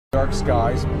Dark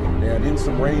skies and in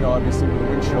some rain, obviously, with the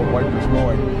windshield wipers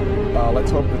going. Let's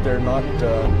hope that they're not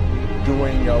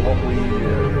doing what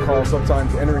we call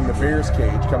sometimes entering the bear's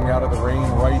cage, coming out of the rain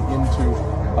right into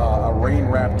a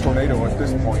rain-wrapped tornado at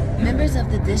this point. Members of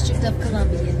the District of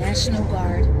Columbia National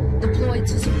Guard deployed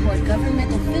to support government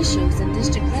officials and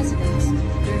district residents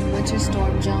during Winter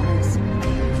Storm Jonas.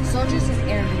 Soldiers and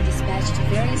airmen dispatched to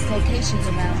various locations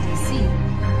around D.C.,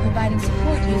 providing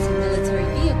support using military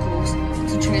vehicles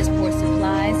to transport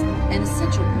supplies and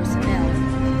essential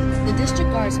personnel. The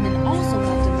district guardsmen also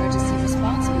left emergency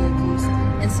response vehicles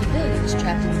and civilians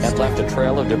trapped in the storm. And left a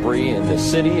trail of debris in the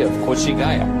city of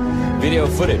Quishigaya. Video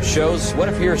footage shows what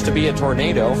appears to be a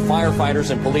tornado.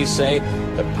 Firefighters and police say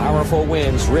the powerful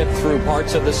winds ripped through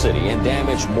parts of the city and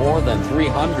damaged more than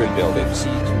 300 buildings.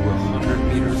 50 to 100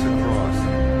 meters across.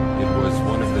 It was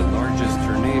one of the largest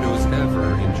tornadoes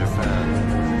ever in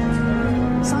Japan.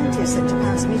 Scientists at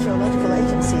Japan's meteorological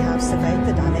agency have surveyed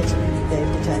the damage.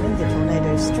 They've determined the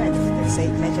tornado's strength. They say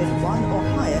it measured 1 or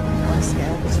higher on a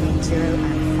scale between 0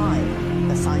 and 5.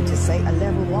 The scientists say a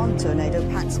level 1 tornado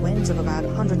packs winds of about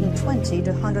 120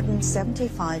 to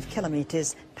 175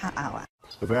 kilometers per hour.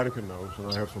 The Vatican knows,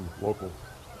 and I have some local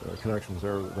connections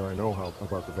there that I know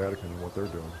about the Vatican and what they're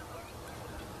doing.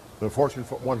 The Fortune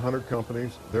 100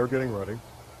 companies, they're getting ready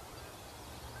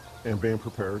and being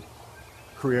prepared.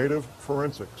 Creative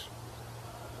forensics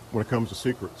when it comes to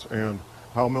secrets and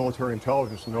how military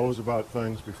intelligence knows about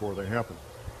things before they happen.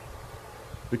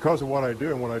 Because of what I do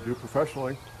and what I do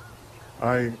professionally,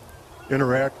 I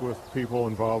interact with people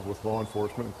involved with law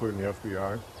enforcement, including the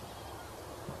FBI.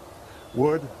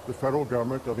 Would the federal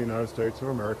government of the United States of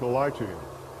America lie to you?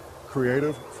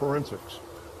 Creative forensics.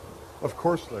 Of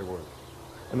course they would,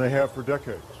 and they have for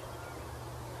decades.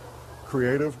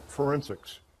 Creative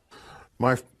forensics.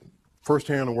 My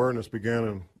first-hand awareness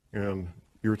began in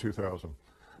year 2000.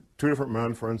 Two different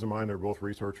men, friends of mine, they're both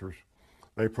researchers.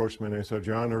 They approached me and they said,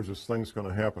 John, there's this thing's going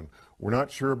to happen. We're not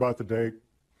sure about the date,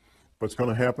 but it's going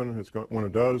to happen. When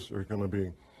it does, there's going to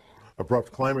be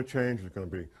abrupt climate change. There's going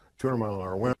to be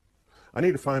 200-mile-an-hour wind. I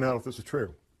need to find out if this is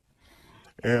true.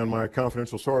 And my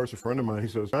confidential source, a friend of mine, he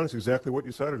says, John, it's exactly what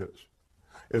you said it is.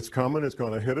 It's coming. It's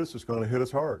going to hit us. It's going to hit us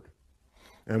hard.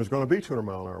 And there's going to be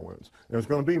 200-mile-an-hour winds. And there's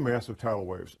going to be massive tidal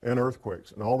waves and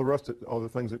earthquakes and all the rest of all the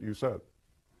things that you said.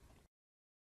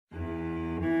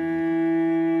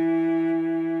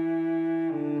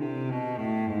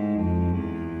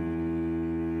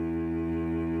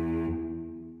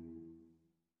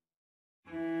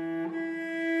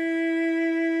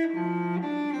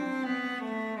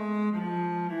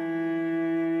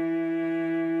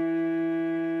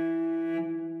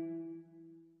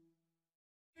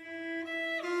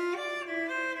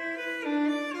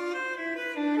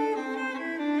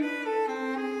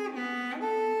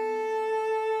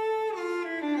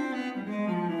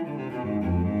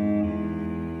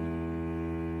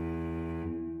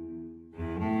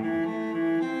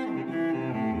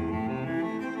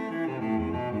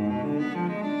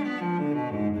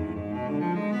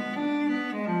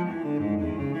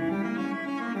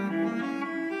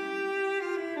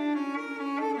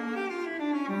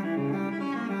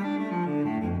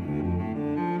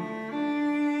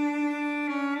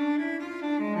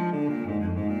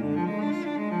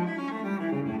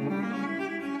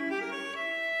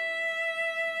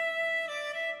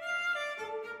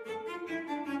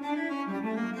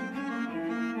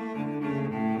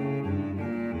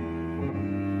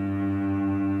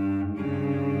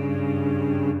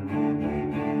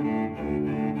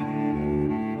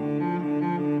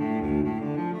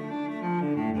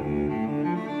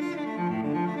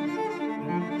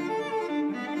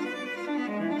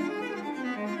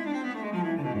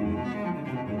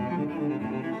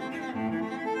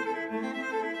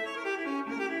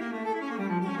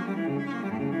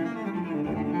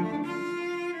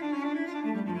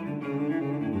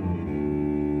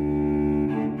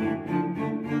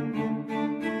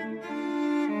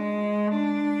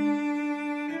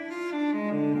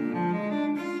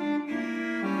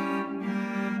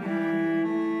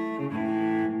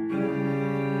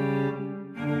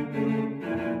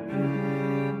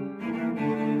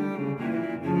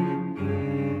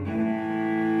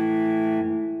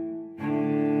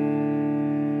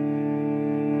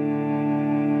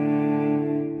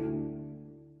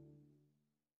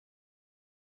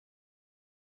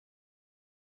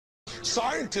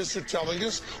 Scientists are telling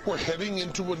us we're heading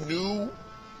into a new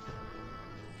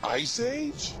ice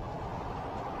age?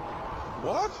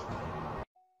 What?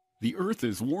 The Earth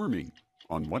is warming.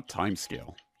 On what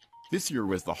timescale? This year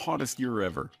was the hottest year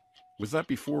ever. Was that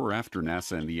before or after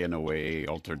NASA and the N.W.O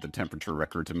altered the temperature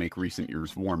record to make recent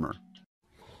years warmer?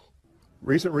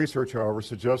 Recent research, however,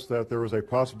 suggests that there is a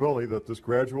possibility that this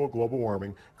gradual global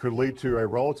warming could lead to a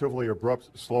relatively abrupt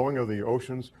slowing of the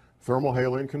ocean's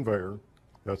thermohaline conveyor,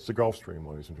 that's the Gulf Stream,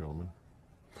 ladies and gentlemen,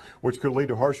 which could lead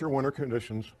to harsher winter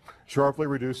conditions, sharply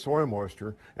reduced soil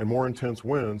moisture, and more intense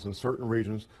winds in certain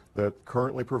regions that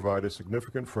currently provide a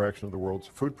significant fraction of the world's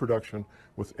food production.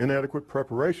 With inadequate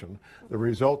preparation, the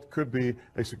result could be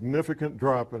a significant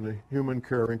drop in the human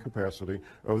carrying capacity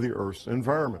of the Earth's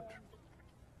environment.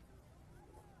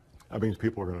 That means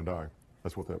people are going to die.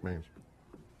 That's what that means.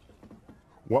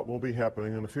 What will be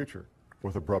happening in the future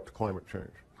with abrupt climate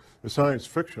change? The science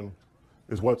fiction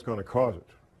is what's going to cause it.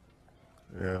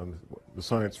 And the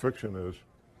science fiction is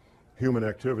human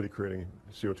activity creating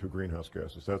CO2 greenhouse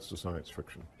gases. That's the science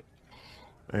fiction.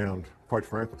 And quite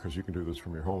frankly, because you can do this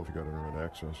from your home if you've got internet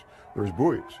access, there's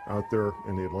buoys out there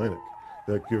in the Atlantic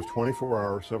that gives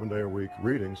 24-hour, 7-day-a-week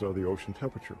readings of the ocean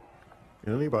temperature.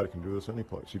 And anybody can do this any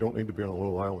place. You don't need to be on a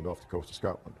little island off the coast of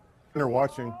Scotland. And they're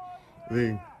watching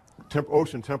the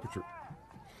ocean temperature.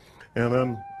 And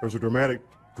then there's a dramatic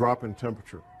drop in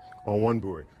temperature on one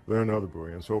buoy, then another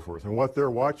buoy, and so forth. And what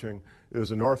they're watching is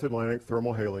the North Atlantic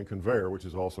thermohaline conveyor, which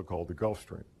is also called the Gulf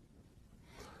Stream.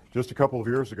 Just a couple of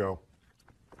years ago,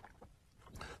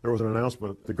 there was an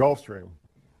announcement that the Gulf Stream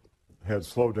had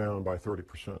slowed down by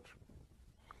 30%.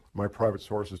 My private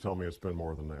sources tell me it's been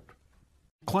more than that.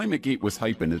 ClimateGate was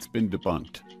hype and it's been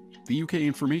debunked. The UK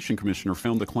Information Commissioner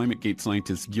found the ClimateGate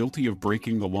scientists guilty of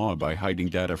breaking the law by hiding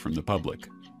data from the public.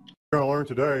 What we're going to learn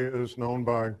today is known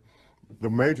by the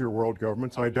major world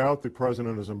governments. I doubt the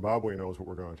president of Zimbabwe knows what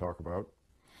we're going to talk about,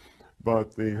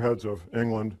 but the heads of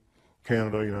England,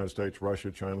 Canada, United States, Russia,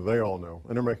 China, they all know,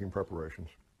 and they're making preparations.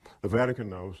 The Vatican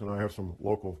knows, and I have some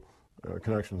local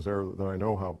connections there that I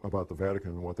know about the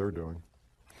Vatican and what they're doing.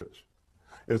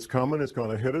 It's coming, it's going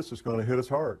to hit us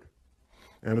hard.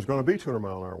 And there's going to be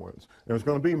 200-mile-an-hour winds, and there's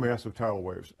going to be massive tidal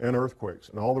waves and earthquakes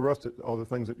and all the rest of all the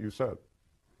things that you said.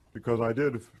 Because I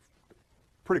did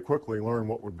pretty quickly learn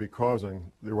what would be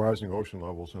causing the rising ocean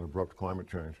levels and abrupt climate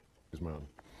change. These men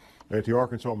at the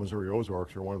Arkansas, Missouri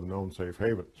Ozarks are one of the known safe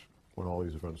havens when all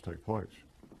these events take place.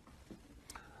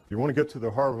 If you want to get to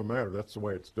the heart of the matter, that's the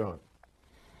way it's done.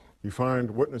 You find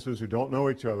witnesses who don't know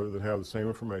each other that have the same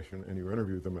information, and you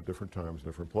interview them at different times,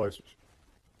 different places.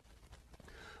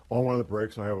 On one of the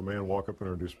breaks, I have a man walk up and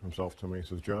introduce himself to me. He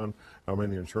says, "John, I'm in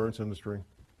the insurance industry.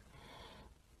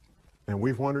 And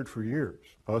we've wondered for years,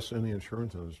 us in the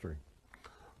insurance industry,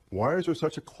 why is there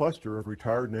such a cluster of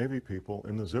retired Navy people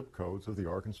in the zip codes of the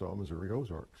Arkansas, Missouri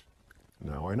Ozarks?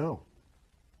 Now I know.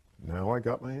 Now I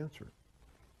got my answer.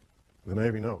 The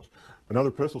Navy knows."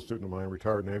 Another pistol student of mine, a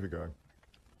retired Navy guy,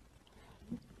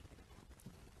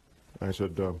 I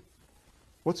said,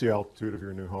 "What's the altitude of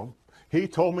your new home?" He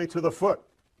told me to the foot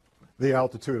the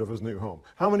altitude of his new home.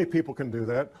 How many people can do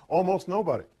that? Almost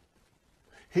nobody.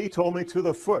 He told me to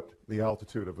the foot the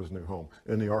altitude of his new home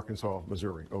in the Arkansas,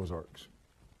 Missouri Ozarks.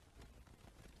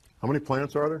 How many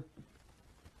planets are there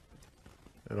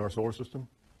in our solar system?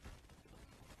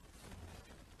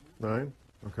 9?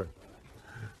 Okay.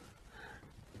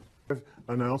 I've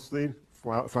announced the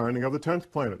finding of the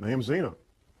 10th planet, named Xena.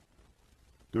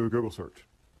 Do a Google search.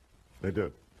 They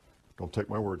did. Don't take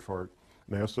my word for it.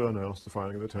 NASA announced the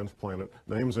finding of the 10th planet,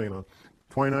 named Xena,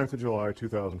 29th of July,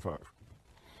 2005.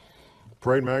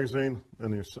 Parade magazine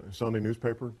and the Sunday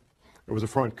newspaper. It was the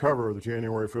front cover of the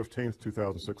January 15th,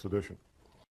 2006 edition.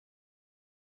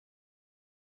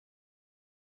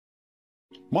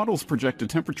 Models project a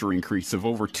temperature increase of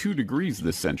over 2 degrees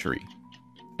this century.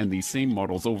 And these same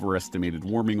models overestimated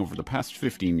warming over the past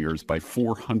 15 years by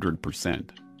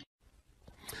 400%.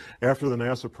 After the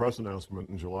NASA press announcement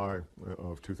in July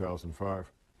of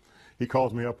 2005, he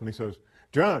calls me up and he says,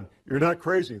 "John, you're not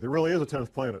crazy. There really is a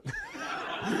 10th planet."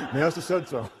 NASA said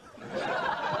so.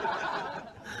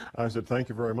 I said, "Thank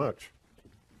you very much."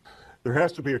 There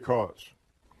has to be a cause.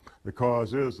 The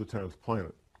cause is the 10th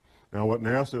planet. Now, what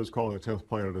NASA is calling the 10th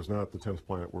planet is not the 10th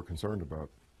planet we're concerned about.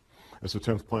 It's the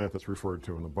 10th planet that's referred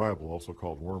to in the Bible, also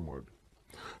called wormwood.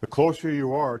 The closer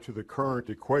you are to the current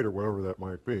equator, whatever that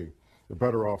might be, the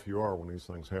better off you are when these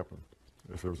things happen,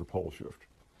 if there's a pole shift,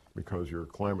 because your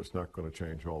climate's not going to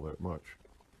change all that much.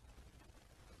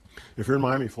 If you're in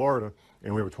Miami, Florida,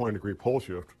 and we have a 20-degree pole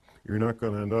shift, you're not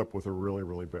going to end up with a really,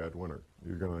 really bad winter.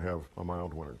 You're going to have a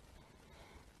mild winter.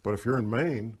 But if you're in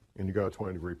Maine and you got a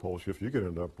 20-degree pole shift, you could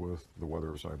end up with the weather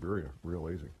of Siberia real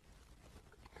easy.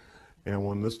 And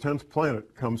when this 10th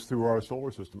planet comes through our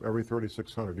solar system every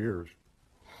 3,600 years,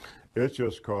 it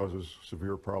just causes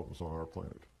severe problems on our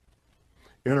planet,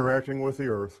 interacting with the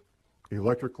Earth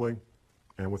electrically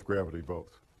and with gravity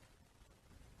both.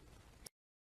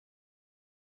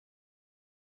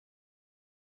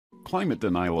 climate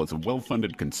denial is a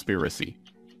well-funded conspiracy.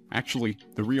 Actually,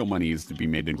 the real money is to be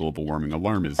made in global warming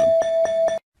alarmism.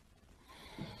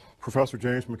 Professor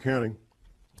James McCanning,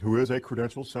 who is a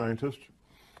credentialed scientist,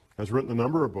 has written a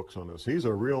number of books on this. He's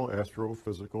a real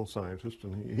astrophysical scientist,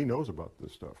 and he knows about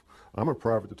this stuff. I'm a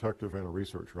private detective and a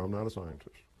researcher. I'm not a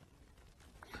scientist.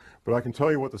 But I can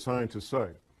tell you what the scientists say,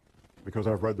 because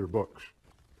I've read their books.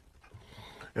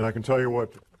 And I can tell you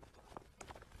what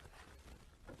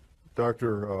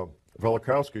Dr.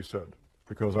 Velikowski said,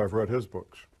 because I've read his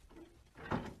books.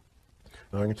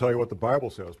 And I can tell you what the Bible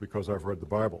says, because I've read the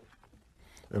Bible.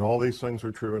 And all these things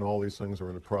are true, and all these things are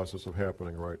in the process of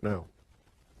happening right now.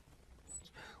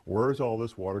 Where is all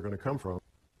this water going to come from?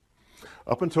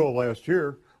 Up until last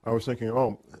year, I was thinking,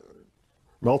 oh,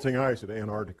 melting ice at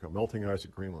Antarctica, melting ice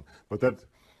at Greenland. But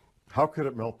how could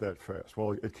it melt that fast?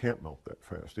 Well, it can't melt that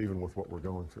fast, even with what we're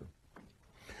going through.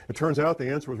 It turns out the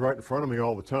answer was right in front of me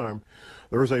all the time.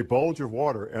 There is a bulge of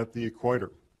water at the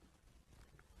equator.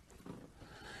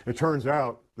 It turns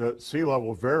out that sea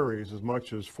level varies as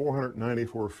much as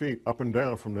 494 feet up and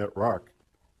down from that rock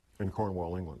in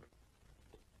Cornwall, England.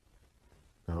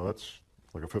 Now that's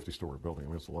like a 50-story building. I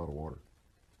mean, it's a lot of water.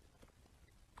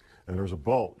 And there's a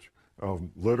bulge of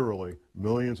literally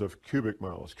millions of cubic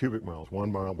miles,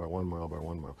 1 mile by 1 mile by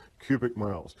 1 mile, cubic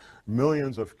miles,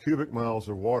 millions of cubic miles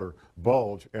of water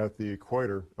bulge at the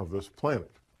equator of this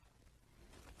planet.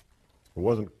 It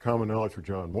wasn't common knowledge for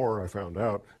John Moore, I found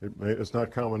out. It's not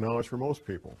common knowledge for most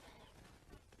people.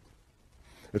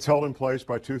 It's held in place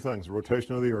by two things, the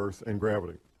rotation of the Earth and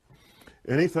gravity.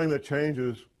 Anything that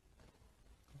changes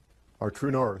our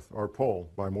true north, our pole,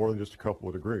 by more than just a couple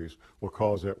of degrees will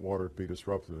cause that water to be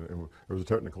disrupted. And there's a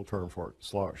technical term for it,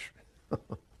 slosh.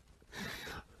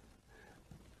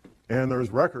 And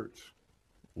there's records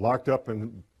locked up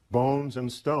in bones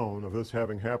and stone of this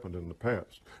having happened in the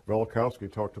past.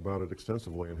 Velikowski talked about it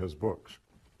extensively in his books.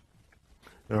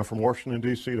 Now, from Washington,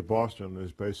 D.C. to Boston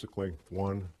is basically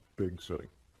one big city.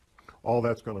 All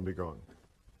that's going to be gone.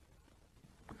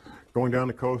 Going down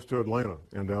the coast to Atlanta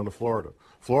and down to Florida.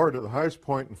 Florida, the highest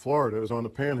point in Florida is on the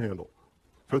Panhandle,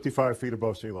 55 feet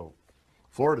above sea level.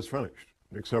 Florida's finished,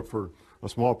 except for a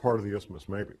small part of the isthmus,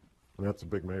 maybe. And that's a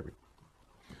big maybe.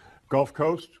 Gulf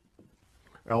Coast,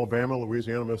 Alabama,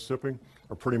 Louisiana, Mississippi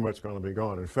are pretty much going to be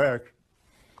gone. In fact,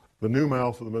 the new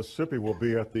mouth of the Mississippi will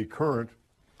be at the current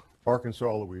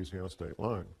Arkansas-Louisiana state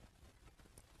line,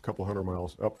 a couple hundred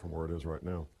miles up from where it is right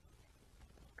now.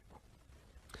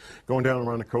 Going down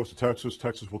around the coast of Texas,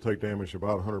 Texas will take damage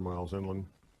about 100 miles inland.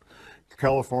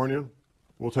 California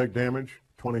will take damage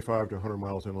 25 to 100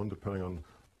 miles inland, depending on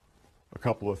a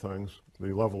couple of things,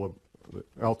 the level of the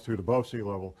altitude above sea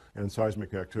level and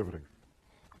seismic activity.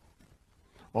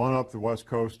 On up the west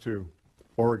coast to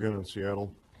Oregon and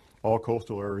Seattle, all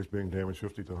coastal areas being damaged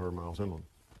 50 to 100 miles inland.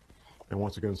 And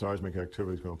once again, seismic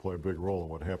activity is going to play a big role in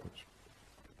what happens.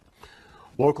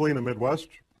 Locally in the Midwest,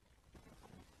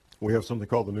 we have something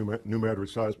called the New Madrid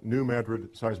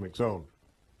seismic zone.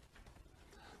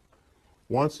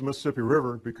 Once the Mississippi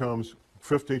River becomes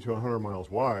 50 to 100 miles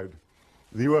wide,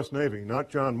 the U.S. Navy, not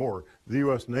John Moore, the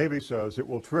U.S. Navy says it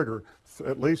will trigger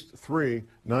at least 3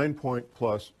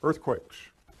 9-point-plus earthquakes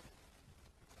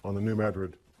on the New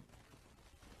Madrid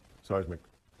seismic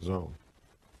zone.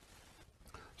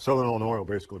 Southern Illinois will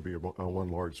basically be one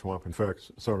large swamp. In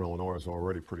fact, southern Illinois is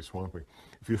already pretty swampy.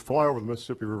 If you fly over the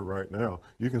Mississippi River right now,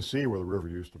 you can see where the river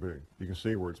used to be. You can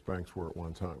see where its banks were at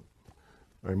one time.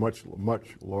 A much,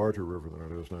 much larger river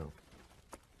than it is now.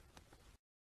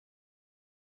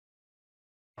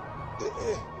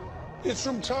 It's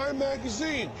from Time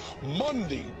Magazine,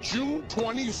 Monday, June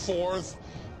 24th,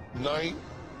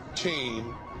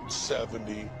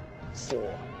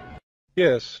 1974.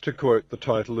 Yes, to quote the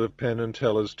title of Penn and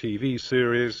Teller's TV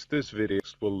series, this video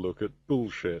will look at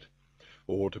bullshit,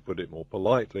 or to put it more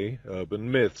politely, urban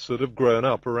myths that have grown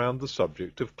up around the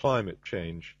subject of climate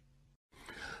change.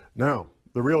 Now,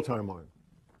 the real timeline.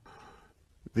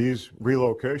 These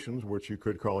relocations, which you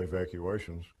could call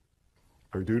evacuations,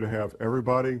 are due to have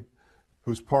everybody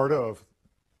who's part of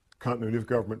continuity of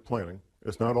government planning.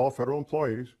 It's not all federal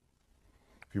employees.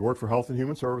 If you work for Health and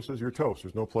Human Services, you're toast.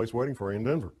 There's no place waiting for you in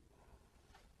Denver.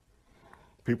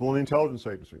 People in the intelligence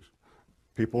agencies,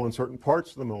 people in certain parts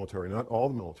of the military, not all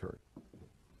the military.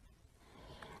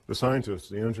 The scientists,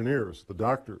 the engineers, the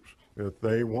doctors that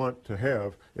they want to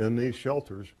have in these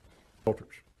shelters.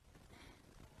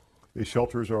 These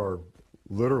shelters are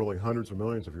literally hundreds of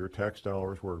millions of your tax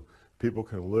dollars where people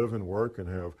can live and work and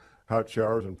have hot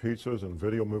showers and pizzas and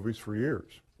video movies for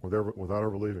years without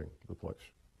ever leaving the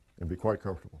place and be quite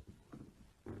comfortable.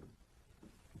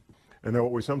 And then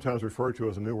what we sometimes refer to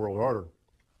as a New World Order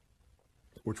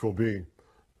which will be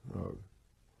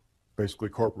basically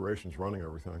corporations running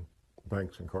everything,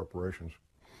 banks and corporations,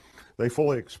 they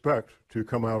fully expect to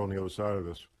come out on the other side of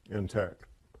this intact.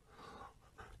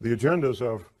 The agendas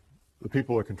of the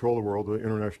people that control the world, the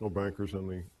international bankers and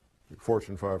the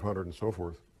Fortune 500 and so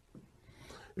forth,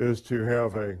 is to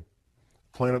have a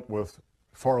planet with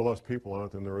far less people on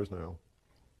it than there is now,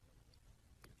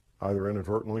 either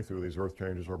inadvertently through these earth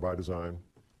changes or by design,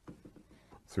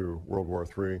 through World War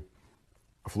III,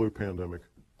 a flu pandemic,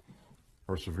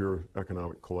 or severe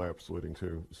economic collapse leading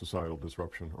to societal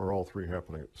disruption, or all three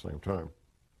happening at the same time.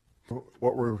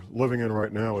 What we're living in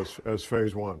right now is as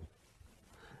phase one.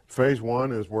 Phase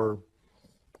one is where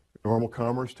normal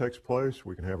commerce takes place.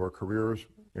 We can have our careers,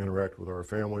 interact with our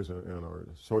families and our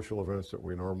social events that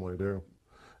we normally do,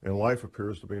 and life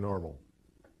appears to be normal.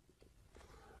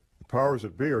 The powers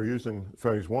that be are using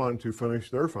phase one to finish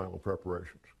their final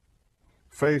preparations.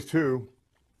 Phase two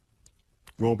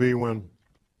will be when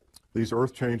these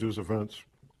earth changes events,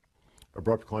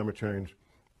 abrupt climate change,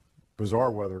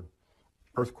 bizarre weather,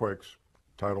 earthquakes,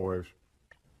 tidal waves,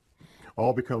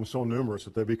 all become so numerous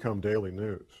that they become daily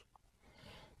news.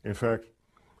 In fact,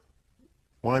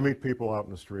 when I meet people out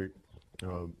in the street,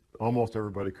 almost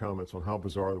everybody comments on how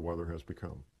bizarre the weather has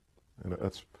become. And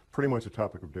that's pretty much a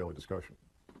topic of daily discussion.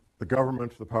 The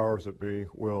government, the powers that be,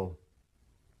 will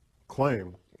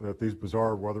claim that these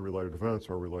bizarre weather-related events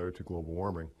are related to global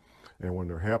warming. And when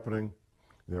they're happening,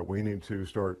 that we need to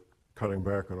start cutting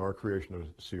back on our creation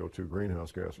of CO2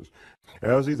 greenhouse gases.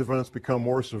 As these events become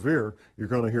more severe, you're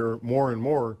going to hear more and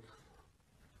more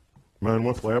men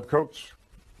with lab coats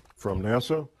from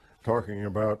NASA talking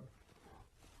about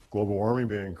global warming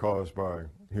being caused by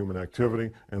human activity,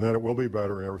 and that it will be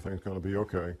better and everything's going to be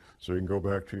okay, so you can go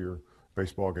back to your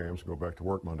baseball games and go back to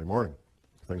work Monday morning.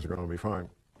 Things are going to be fine.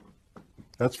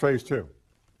 That's phase two.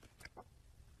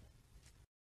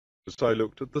 I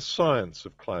looked at the science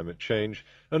of climate change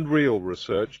and real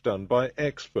research done by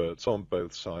experts on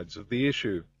both sides of the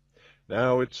issue.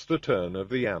 Now it's the turn of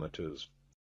the amateurs.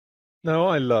 Now,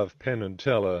 I love Penn and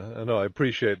Teller, and I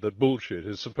appreciate that bullshit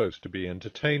is supposed to be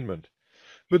entertainment.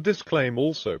 But this claim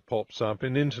also pops up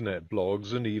in internet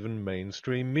blogs and even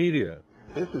mainstream media.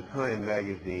 This is Time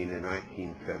magazine in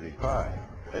 1975.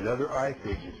 Another ice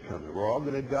age is coming. We're all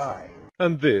going to die.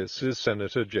 And this is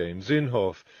Senator James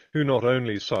Inhofe, who not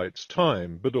only cites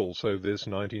Time, but also this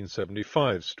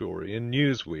 1975 story in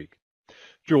Newsweek.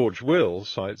 George Will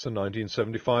cites a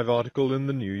 1975 article in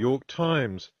the New York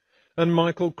Times. And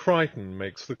Michael Crichton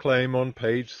makes the claim on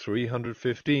page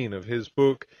 315 of his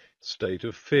book, State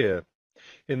of Fear.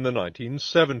 In the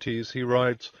 1970s, he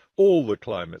writes, all the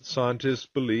climate scientists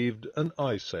believed an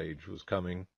ice age was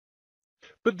coming.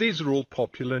 But these are all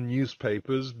popular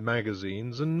newspapers,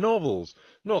 magazines, and novels,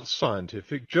 not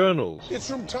scientific journals. It's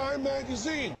from Time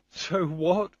magazine. So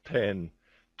what, Penn?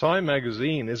 Time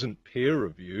magazine isn't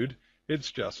peer-reviewed.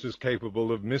 It's just as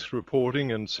capable of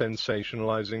misreporting and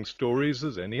sensationalizing stories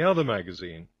as any other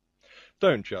magazine.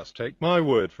 Don't just take my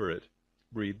word for it.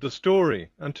 Read the story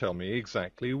and tell me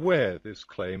exactly where this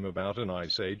claim about an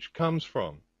ice age comes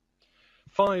from.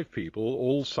 5 people,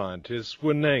 all scientists,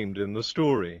 were named in the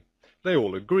story. They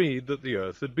all agreed that the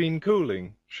Earth had been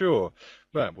cooling. Sure,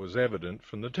 that was evident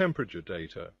from the temperature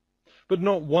data. But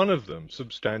not one of them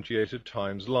substantiated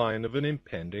Time's line of an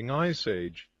impending ice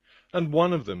age. And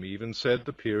one of them even said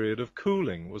the period of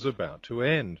cooling was about to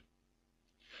end.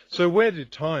 So where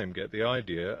did Time get the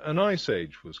idea an ice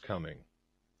age was coming?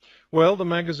 Well, the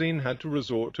magazine had to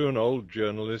resort to an old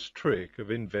journalist trick of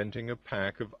inventing a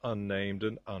pack of unnamed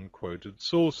and unquoted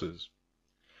sources.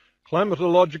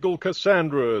 Climatological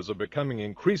Cassandras are becoming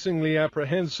increasingly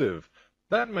apprehensive.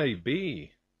 That may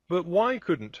be, but why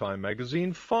couldn't Time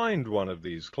magazine find one of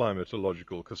these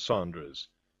climatological Cassandras?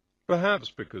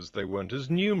 Perhaps because they weren't as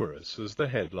numerous as the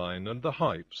headline and the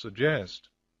hype suggest.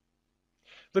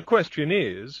 The question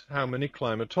is, how many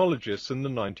climatologists in the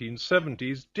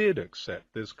 1970s did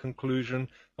accept this conclusion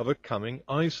of a coming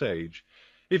ice age?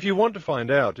 If you want to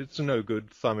find out, it's no good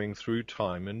thumbing through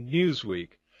Time and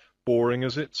Newsweek. Boring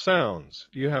as it sounds,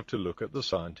 you have to look at the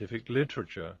scientific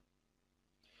literature.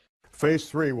 Phase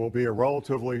 3 will be a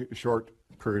relatively short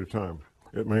period of time.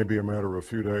 It may be a matter of a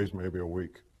few days, maybe a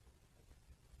week.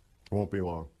 It won't be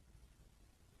long.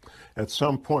 At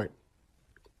some point,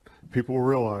 people will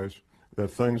realize that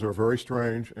things are very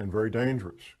strange and very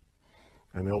dangerous,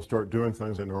 and they'll start doing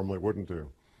things they normally wouldn't do.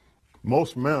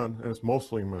 Most men, and it's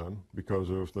mostly men because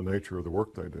of the nature of the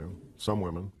work they do, some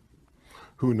women,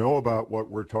 who know about what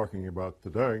we're talking about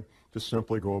today, just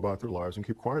simply go about their lives and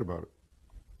keep quiet about it.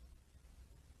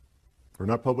 They're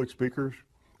not public speakers.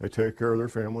 They take care of their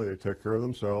family, they take care of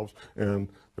themselves, and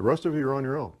the rest of you are on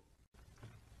your own.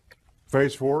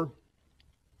 Phase 4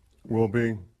 will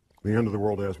be the end of the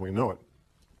world as we know it.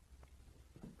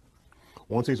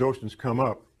 Once these oceans come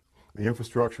up, the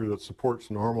infrastructure that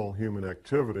supports normal human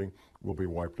activity will be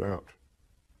wiped out.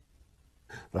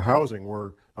 The housing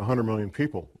where 100 million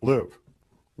people live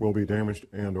will be damaged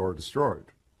and or destroyed.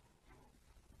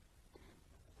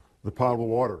 The potable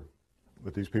water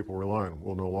that these people rely on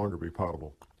will no longer be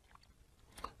potable.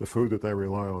 The food that they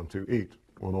rely on to eat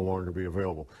will no longer be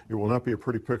available. It will not be a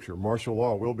pretty picture. Martial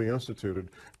law will be instituted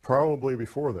probably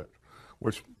before that,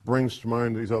 which brings to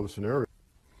mind these other scenarios.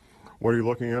 What are you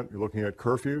looking at? You're looking at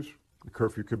curfews. The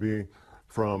curfew could be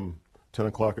from 10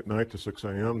 o'clock at night to 6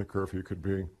 a.m. The curfew could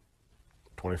be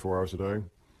 24 hours a day.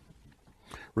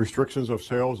 Restrictions of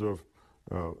sales of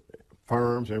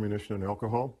firearms, ammunition, and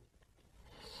alcohol.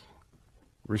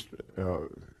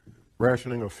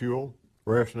 Rationing of fuel,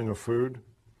 rationing of food,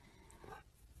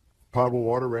 potable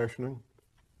water rationing,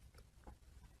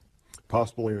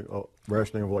 possibly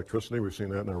rationing of electricity. We've seen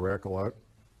that in Iraq a lot,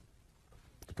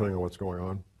 depending on what's going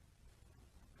on.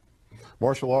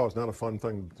 Martial law is not a fun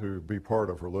thing to be part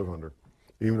of or live under,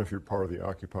 even if you're part of the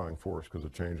occupying force, because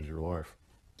it changes your life.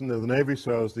 And the Navy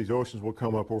says these oceans will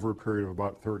come up over a period of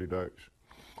about 30 days.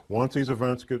 Once these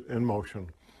events get in motion,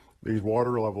 these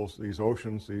water levels, these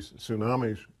oceans, these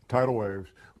tsunamis, tidal waves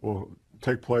will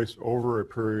take place over a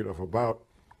period of about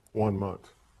 1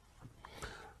 month.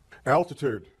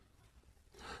 Altitude.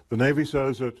 The Navy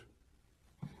says that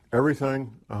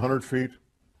everything 100 feet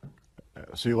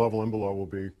sea level and below will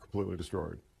be completely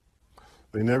destroyed.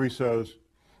 The Navy says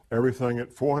everything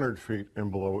at 400 feet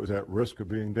and below is at risk of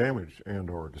being damaged and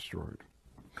or destroyed.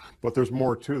 But there's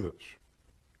more to this.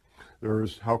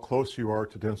 There's how close you are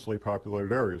to densely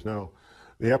populated areas. Now,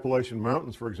 the Appalachian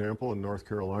Mountains, for example, in North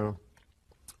Carolina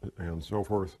and so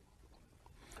forth,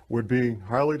 would be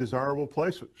highly desirable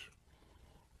places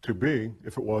to be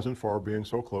if it wasn't for being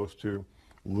so close to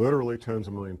literally tens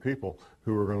of million people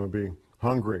who are going to be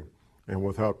hungry and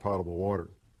without potable water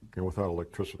and without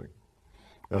electricity.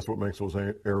 That's what makes those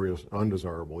areas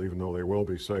undesirable, even though they will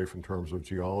be safe in terms of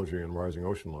geology and rising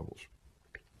ocean levels.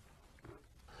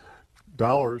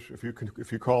 Dollars,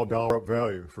 if you call a dollar up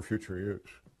value for future use,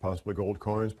 possibly gold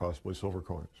coins, possibly silver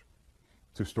coins,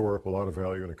 to store up a lot of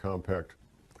value in a compact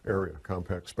area,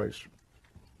 compact space.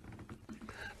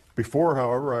 Before,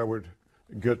 however, I would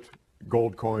get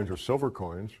gold coins or silver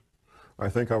coins, I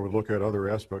think I would look at other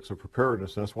aspects of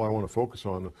preparedness. That's why I want to focus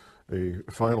on the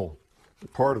final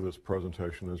part of this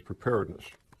presentation is preparedness.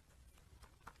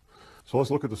 So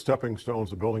let's look at the stepping stones,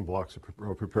 the building blocks of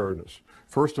preparedness.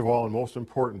 First of all, and most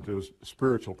important, is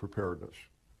spiritual preparedness.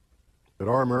 That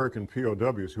our American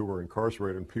POWs who were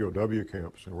incarcerated in POW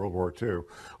camps in World War II,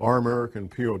 our American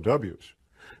POWs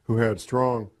who had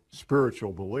strong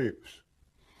spiritual beliefs,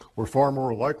 were far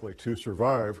more likely to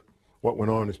survive what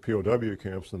went on in these POW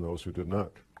camps than those who did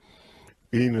not.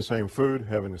 Eating the same food,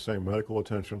 having the same medical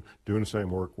attention, doing the same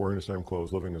work, wearing the same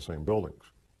clothes, living in the same buildings.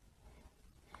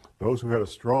 Those who had a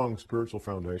strong spiritual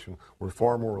foundation were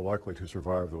far more likely to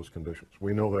survive those conditions.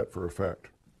 We know that for a fact.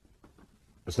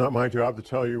 It's not my job to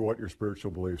tell you what your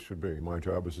spiritual beliefs should be. My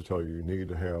job is to tell you need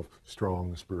to have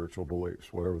strong spiritual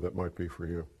beliefs, whatever that might be for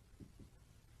you.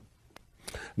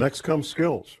 Next comes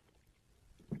skills.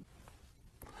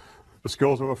 The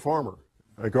skills of a farmer,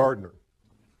 a gardener.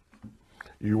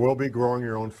 You will be growing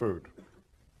your own food.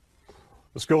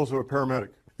 The skills of a paramedic.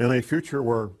 In a future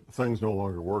where things no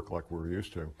longer work like we're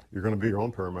used to, you're going to be your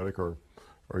own paramedic, or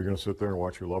you're going to sit there and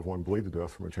watch your loved one bleed to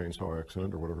death from a chainsaw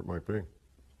accident or whatever it might be.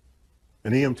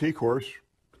 An EMT course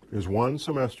is 1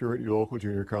 semester at your local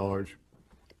junior college,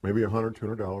 maybe $100,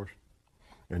 $200,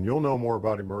 and you'll know more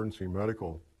about emergency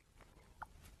medical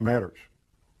matters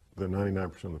than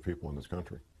 99% of the people in this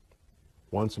country.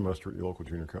 1 semester at your local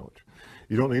junior college.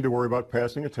 You don't need to worry about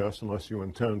passing a test unless you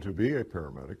intend to be a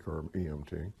paramedic or an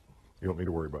EMT. You don't need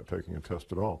to worry about taking a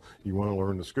test at all. You want to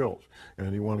learn the skills,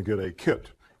 and you want to get a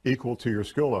kit equal to your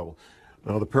skill level.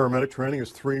 Now, the paramedic training is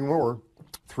 3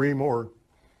 more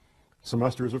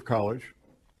semesters of college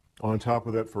on top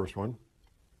of that first one,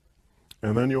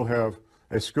 and then you'll have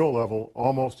a skill level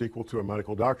almost equal to a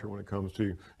medical doctor when it comes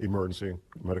to emergency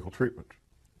medical treatment.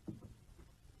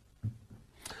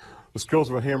 The skills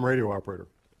of a ham radio operator.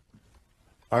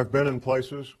 I've been in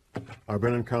places, I've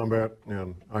been in combat,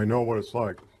 and I know what it's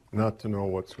like not to know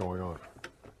what's going on.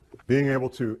 Being able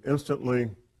to instantly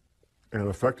and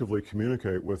effectively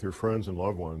communicate with your friends and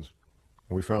loved ones,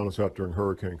 and we found this out during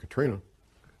Hurricane Katrina,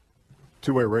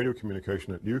 two-way radio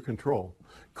communication that you control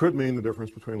could mean the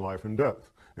difference between life and death.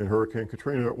 In Hurricane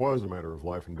Katrina, it was a matter of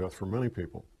life and death for many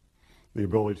people. the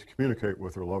ability to communicate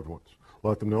with their loved ones,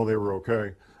 let them know they were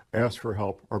okay, ask for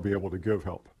help, or be able to give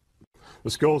help.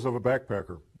 The skills of a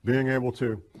backpacker, being able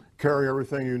to carry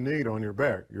everything you need on your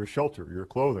back, your shelter, your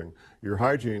clothing, your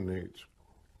hygiene needs.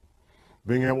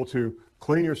 Being able to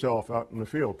clean yourself out in the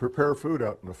field, prepare food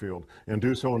out in the field, and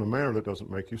do so in a manner that doesn't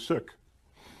make you sick.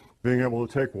 Being able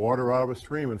to take water out of a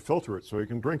stream and filter it so you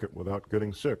can drink it without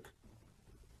getting sick.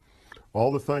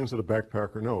 All the things that a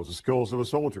backpacker knows, the skills of a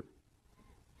soldier.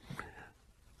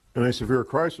 In a severe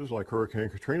crisis like Hurricane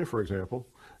Katrina, for example,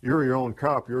 you're your own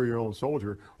cop, you're your own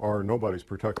soldier, or nobody's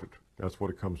protected. That's what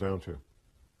it comes down to.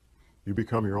 You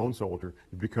become your own soldier,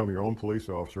 you become your own police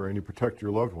officer, and you protect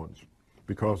your loved ones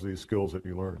because of these skills that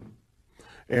you learn.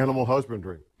 Animal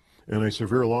husbandry. In a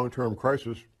severe long-term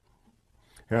crisis,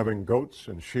 having goats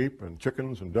and sheep and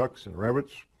chickens and ducks and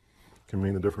rabbits can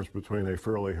mean the difference between a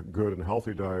fairly good and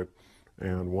healthy diet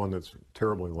and one that's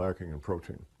terribly lacking in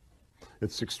protein.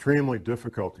 It's extremely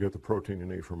difficult to get the protein you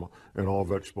need from an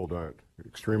all-vegetable diet.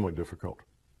 Extremely difficult.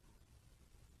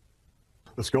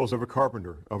 The skills of a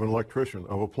carpenter, of an electrician,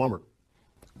 of a plumber,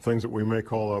 things that we may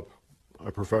call up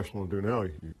a professional to do now,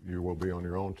 you will be on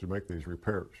your own to make these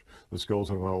repairs. The skills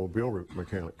of an automobile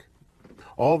mechanic.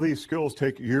 All these skills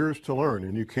take years to learn,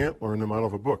 and you can't learn them out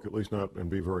of a book, at least not and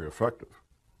be very effective.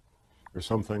 There's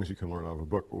some things you can learn out of a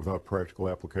book, but without practical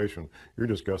application, you're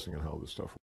just guessing at how this stuff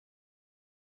works.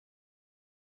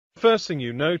 The first thing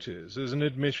you notice is an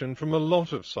admission from a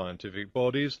lot of scientific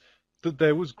bodies that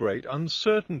there was great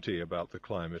uncertainty about the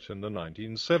climate in the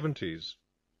 1970s.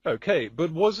 Okay,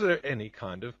 but was there any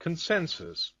kind of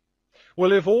consensus?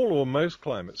 Well, if all or most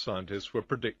climate scientists were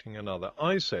predicting another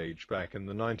ice age back in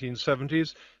the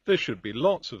 1970s, there should be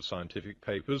lots of scientific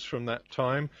papers from that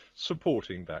time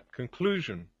supporting that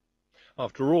conclusion.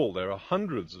 After all, there are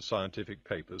hundreds of scientific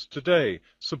papers today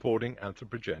supporting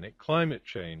anthropogenic climate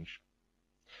change.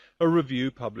 A review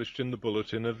published in the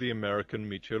Bulletin of the American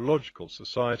Meteorological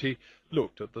Society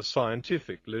looked at the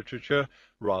scientific literature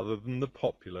rather than the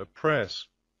popular press.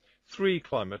 3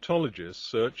 climatologists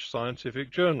searched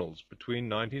scientific journals between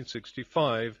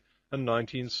 1965 and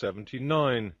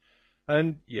 1979,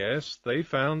 and yes, they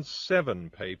found 7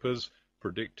 papers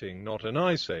predicting not an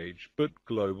ice age, but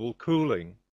global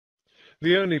cooling.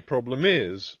 The only problem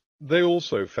is, they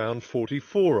also found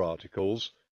 44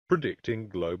 articles predicting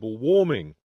global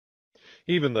warming.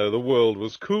 Even though the world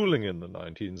was cooling in the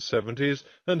 1970s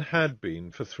and had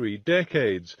been for 3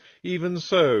 decades, even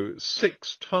so,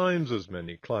 6 times as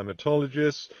many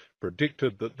climatologists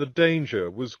predicted that the danger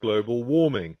was global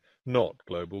warming, not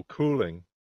global cooling.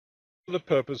 For the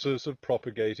purposes of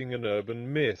propagating an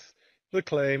urban myth, the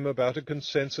claim about a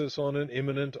consensus on an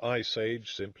imminent ice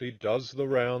age simply does the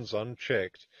rounds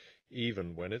unchecked,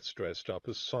 even when it's dressed up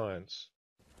as science.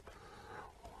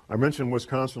 I mentioned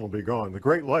Wisconsin will be gone. The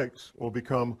Great Lakes will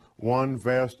become one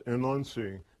vast inland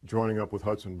sea joining up with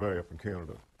Hudson Bay up in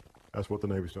Canada. That's what the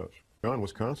Navy says. Gone.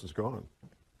 Wisconsin's gone.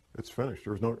 It's finished.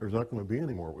 There's not going to be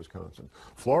any more Wisconsin.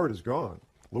 Florida's gone.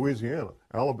 Louisiana,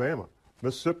 Alabama,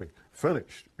 Mississippi,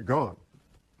 finished, gone.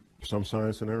 Some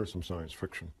science in there, some science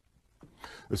fiction.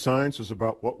 The science is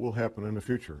about what will happen in the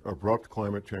future, abrupt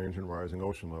climate change and rising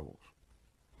ocean levels.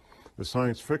 The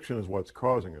science fiction is what's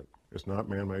causing it. It's not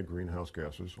man-made greenhouse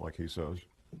gases, like he says.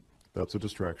 That's a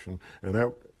distraction. And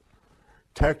that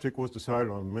tactic was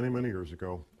decided on many, many years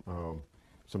ago,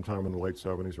 sometime in the late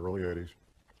 70s, early 80s,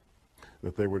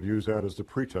 that they would use that as the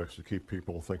pretext to keep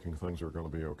people thinking things are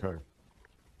going to be okay.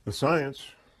 The science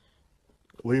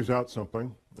leaves out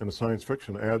something, and the science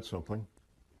fiction adds something.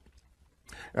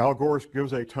 Al Gore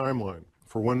gives a timeline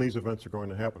for when these events are going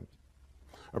to happen.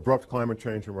 Abrupt climate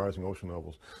change and rising ocean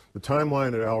levels. The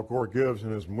timeline that Al Gore gives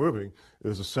in his movie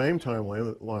is the same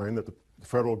timeline that the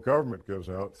federal government gives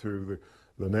out through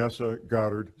the NASA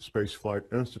Goddard Space Flight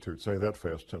Institute. Say that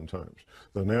fast 10 times.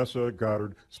 The NASA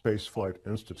Goddard Space Flight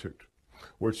Institute,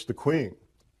 which the Queen,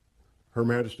 Her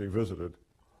Majesty, visited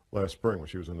last spring when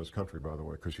she was in this country, by the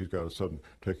way, because she's got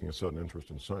taking a sudden interest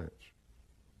in science.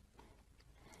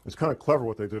 It's kind of clever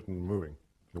what they did in the movie,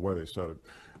 the way they said it.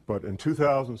 But in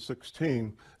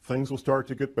 2016, things will start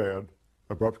to get bad,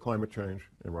 abrupt climate change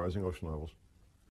and rising ocean levels.